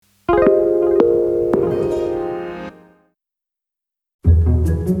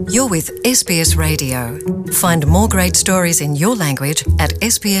You're with SBS Radio. Find more great stories in your language at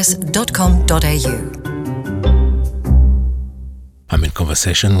sbs.com.au. I'm in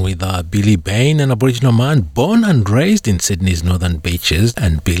conversation with Billy Bain, an Aboriginal man born and raised in Sydney's Northern Beaches,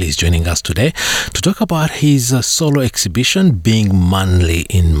 and Billy is joining us today to talk about his solo exhibition, Being Manly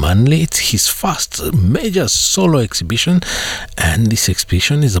in Manly. It's his first major solo exhibition, and this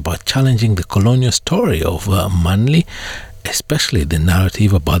exhibition is about challenging the colonial story of Manly, especially the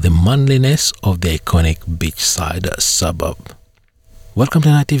narrative about the manliness of the iconic beachside suburb. Welcome to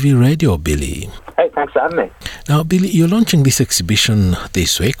Night TV Radio, Billy. Hey, thanks for having me. Now, Billy, you're launching this exhibition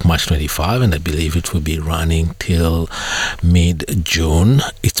this week, March 25, and I believe it will be running till mid-June.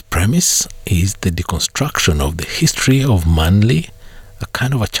 Its premise is the deconstruction of the history of Manly, a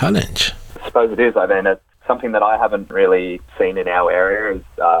kind of a challenge. I suppose it is. I mean, it's something that I haven't really seen in our area.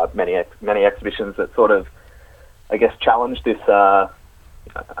 Many exhibitions that sort of, I guess, challenge this, the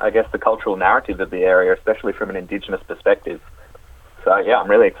cultural narrative of the area, especially from an Indigenous perspective. So, yeah, I'm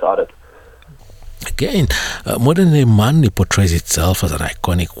really excited. Again, modern-day Manly portrays itself as an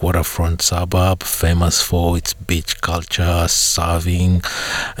iconic waterfront suburb, famous for its beach culture, surfing,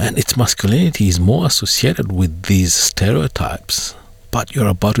 and its masculinity is more associated with these stereotypes. But you're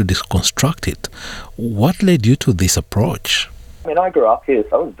about to deconstruct it. What led you to this approach? I mean, I grew up here,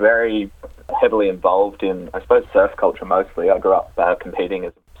 so I was very heavily involved in, I suppose, surf culture mostly. I grew up competing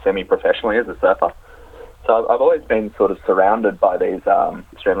as semi-professionally as a surfer. So I've always been sort of surrounded by these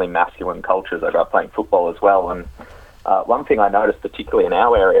extremely masculine cultures. I grew up playing football as well, and one thing I noticed, particularly in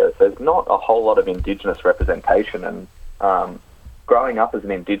our area, is there's not a whole lot of Indigenous representation. And growing up as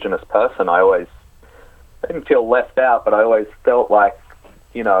an Indigenous person, I didn't feel left out, but I always felt like,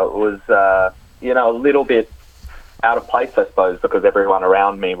 it was, a little bit out of place, I suppose, because everyone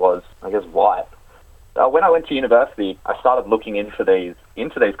around me was, I guess, white. When I went to university, I started looking into these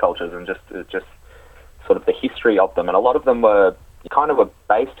cultures and just sort of the history of them, and a lot of them were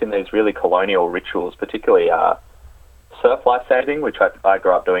based in these really colonial rituals, particularly surf life saving, which I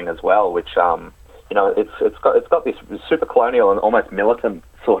grew up doing as well. Which it's got this super colonial and almost militant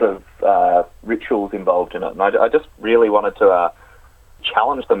sort of rituals involved in it, and I just really wanted to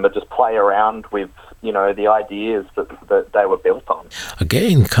challenge them, but just play around with the ideas that they were built on.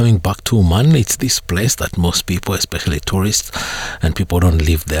 Again, coming back to Manly, it's this place that most people, especially tourists and people who don't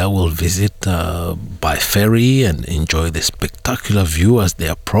live there, will visit by ferry and enjoy the spectacular view as they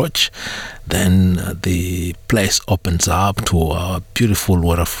approach. Then the place opens up to a beautiful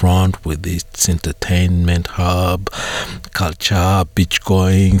waterfront with its entertainment hub, culture, beach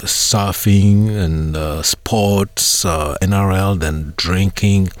going, surfing and sports, NRL, then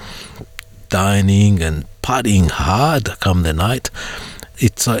drinking, dining and partying hard come the night.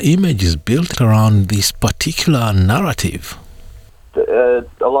 Its image is built around this particular narrative. A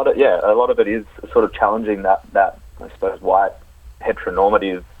lot of it is sort of challenging that I suppose white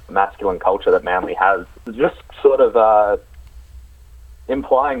heteronormative masculine culture that Manly has. Just sort of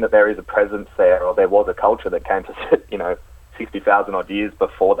implying that there is a presence there, or there was a culture that came to 60,000 odd years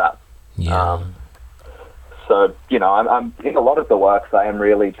before that. Yeah. So I'm in a lot of the works. I am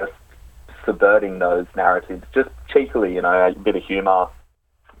really just subverting those narratives, just cheekily, a bit of humour,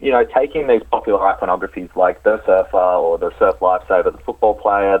 taking these popular iconographies like the surfer or the surf lifesaver, the football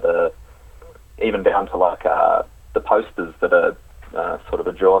player, even down to like the posters that are sort of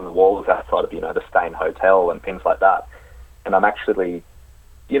adorn the walls outside of the Stain Hotel and things like that. And I'm actually,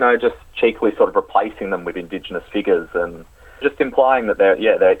 just cheekily sort of replacing them with Indigenous figures and just implying that there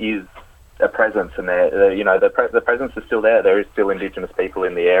is a presence, and the presence is still there. There is still Indigenous people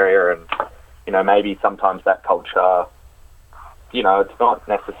in the area, and maybe sometimes that culture, it's not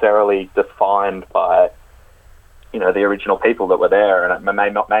necessarily defined by the original people that were there, and it may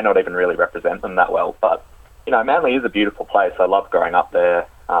not even really represent them that well. But Manly is a beautiful place. I love growing up there.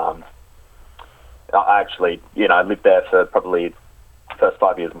 I actually lived there for probably the first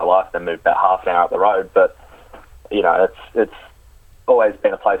 5 years of my life, then moved about half an hour up the road. But it's always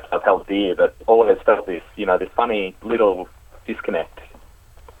been a place I've held dear, but always felt this, this funny little disconnect.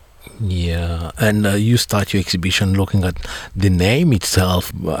 Yeah, and you start your exhibition looking at the name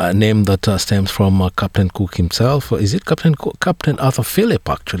itself, a name that stems from Captain Cook himself. Is it Captain Arthur Phillip,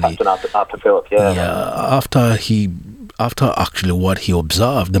 actually? Captain Arthur Phillip, yeah. Yeah, after actually what he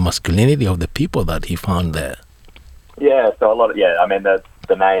observed, the masculinity of the people that he found there. Yeah, so I mean,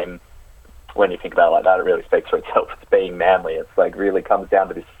 the name, when you think about it like that, it really speaks for itself. It's being manly. It's like really comes down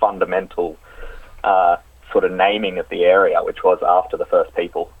to this fundamental sort of naming of the area, which was after the first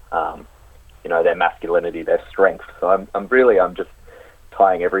people. Their masculinity, their strength. So I'm just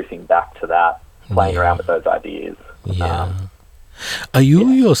tying everything back to that, playing around with those ideas. Yeah. Are you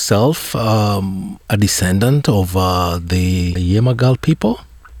yourself a descendant of the Yemagal people?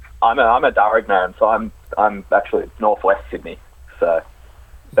 I'm a Darug man, so I'm actually northwest Sydney. So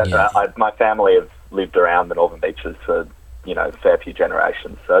my family have lived around the Northern Beaches for a fair few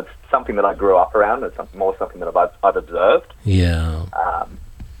generations. So it's something that I grew up around. It's something that I've observed. Yeah.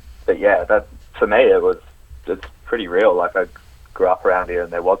 But yeah, that for me it's pretty real. Like I grew up around here,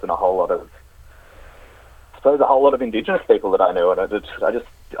 and there wasn't a whole lot of Indigenous people that I knew, and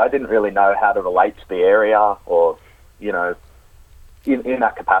I didn't really know how to relate to the area, or in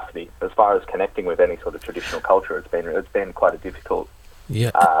that capacity. As far as connecting with any sort of traditional culture, it's been quite a difficult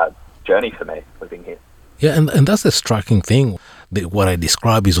journey for me living here. Yeah, and that's the striking thing. What I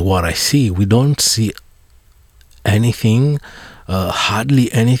describe is what I see. We don't see anything,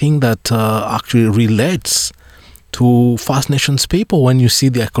 hardly anything that actually relates to First Nations people. When you see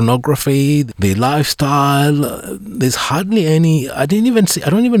the iconography, the lifestyle, there's hardly any. I don't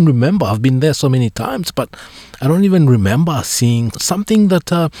even remember. I've been there so many times, but I don't even remember seeing something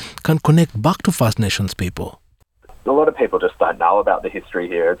that can connect back to First Nations people. A lot of people just don't know about the history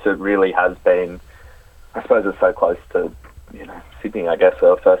here. It really has been, I suppose it's so close to, Sydney, I guess,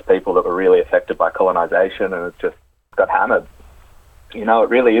 are the first people that were really affected by colonisation, and it's just got hammered. It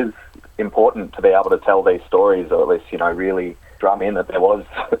really is important to be able to tell these stories, or at least, really drum in that there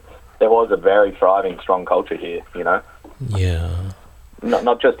was a very thriving, strong culture here, Yeah.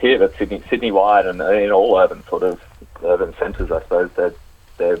 Not just here, but Sydney-wide and in all urban centres, I suppose,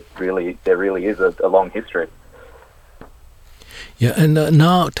 there really is a long history. Yeah, and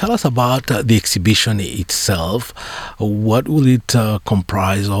now tell us about the exhibition itself. What will it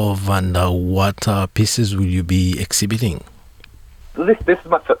comprise of, and what pieces will you be exhibiting? This is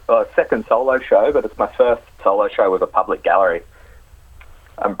my second solo show, but it's my first solo show with a public gallery.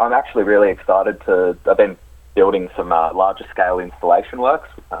 I'm actually really excited I've been building some larger scale installation works,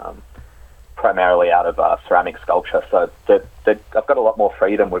 primarily out of ceramic sculpture. So I've got a lot more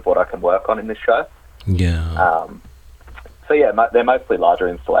freedom with what I can work on in this show. Yeah. They're mostly larger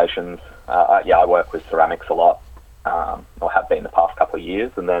installations. I work with ceramics a lot, or have been the past couple of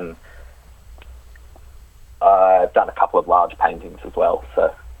years, and then I've done a couple of large paintings as well.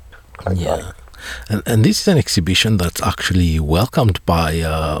 So yeah. And this is an exhibition that's actually welcomed by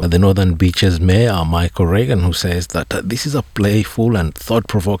the Northern Beaches Mayor, Michael Regan, who says that this is a playful and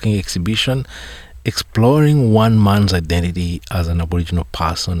thought-provoking exhibition exploring one man's identity as an Aboriginal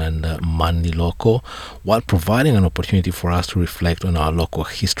person and Mandi local, while providing an opportunity for us to reflect on our local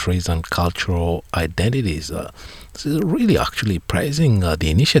histories and cultural identities. This is really actually praising the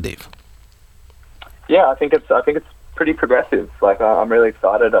initiative. Yeah, I think it's pretty progressive. Like, I'm really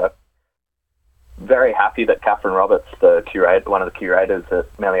excited. Very happy that Catherine Roberts, one of the curators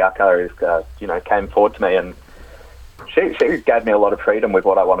at Manly Art Galleries, came forward to me, and she gave me a lot of freedom with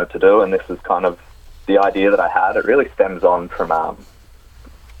what I wanted to do. And this is kind of the idea that I had. It really stems on from a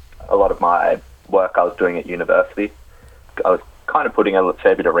lot of my work I was doing at university. I was kind of putting a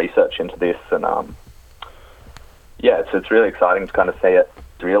fair bit of research into this, and it's really exciting to kind of see it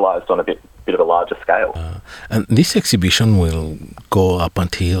realised on a bit of a larger scale. And this exhibition will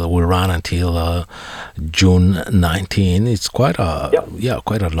run until June 19. It's quite a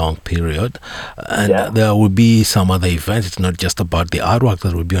long period, and there will be some other events. It's not just about the artwork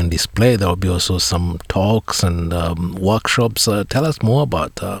that will be on display. There will be also some talks and workshops. Tell us more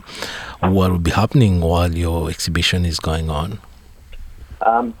about what will be happening while your exhibition is going on.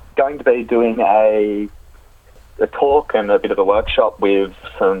 I'm going to be doing a talk and a bit of a workshop with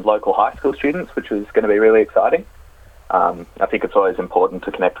some local high school students, which is going to be really exciting. I think it's always important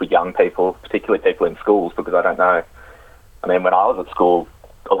to connect with young people, particularly people in schools, because I don't know. I mean, when I was at school,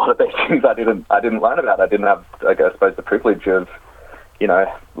 a lot of these things I didn't learn about. I didn't have, I suppose, the privilege of,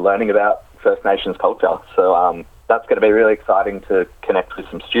 learning about First Nations culture. So that's going to be really exciting to connect with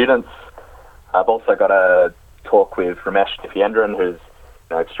some students. I've also got a talk with Ramesh Nifyendran, who's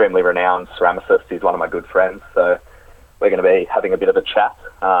extremely renowned ceramicist. He's one of my good friends, so we're going to be having a bit of a chat,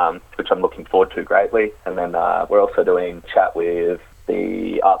 which I'm looking forward to greatly. And then we're also doing chat with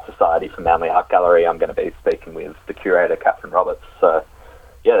the Art Society for Manly Art Gallery. I'm going to be speaking with the curator, Catherine Roberts. So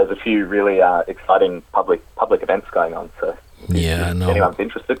there's a few really exciting public events going on. So if anyone's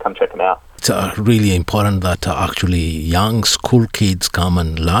interested, come check them out. It's really important that actually young school kids come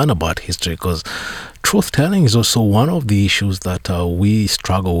and learn about history, because truth-telling is also one of the issues that we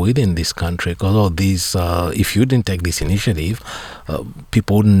struggle with in this country. Because of these, if you didn't take this initiative,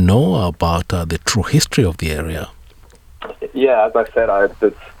 people wouldn't know about the true history of the area. Yeah, as I said,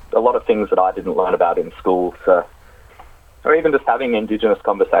 there's a lot of things that I didn't learn about in school. So, or even just having Indigenous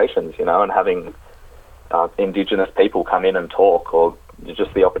conversations, and having Indigenous people come in and talk, or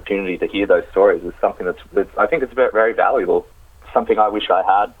just the opportunity to hear those stories is something that's I think it's very, very valuable. Something I wish I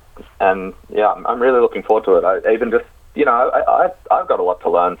had, and yeah, I'm really looking forward to it. I've got a lot to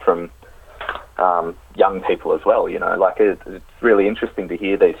learn from young people as well. Like it's really interesting to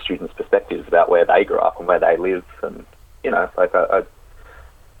hear these students' perspectives about where they grew up and where they live, and I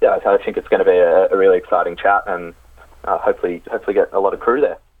think it's going to be a really exciting chat, and hopefully get a lot of crew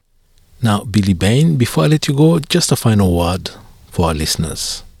there. Now, Billy Bain, before I let you go, just a final word for our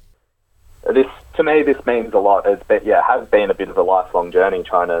listeners. To me, this means a lot. It has been a bit of a lifelong journey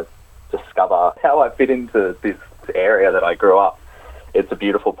trying to discover how I fit into this area that I grew up. It's a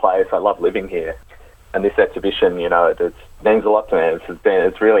beautiful place. I love living here. And this exhibition, it means a lot to me.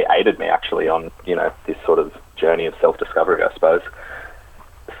 It's really aided me actually on, this sort of journey of self-discovery, I suppose.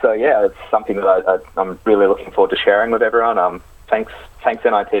 So yeah, it's something that I'm really looking forward to sharing with everyone. Thanks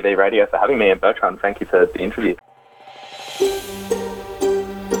NITV Radio for having me, and Bertrand, thank you for the interview.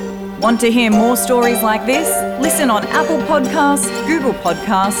 Want to hear more stories like this? Listen on Apple Podcasts, Google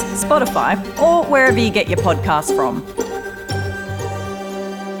Podcasts, Spotify, or wherever you get your podcasts from.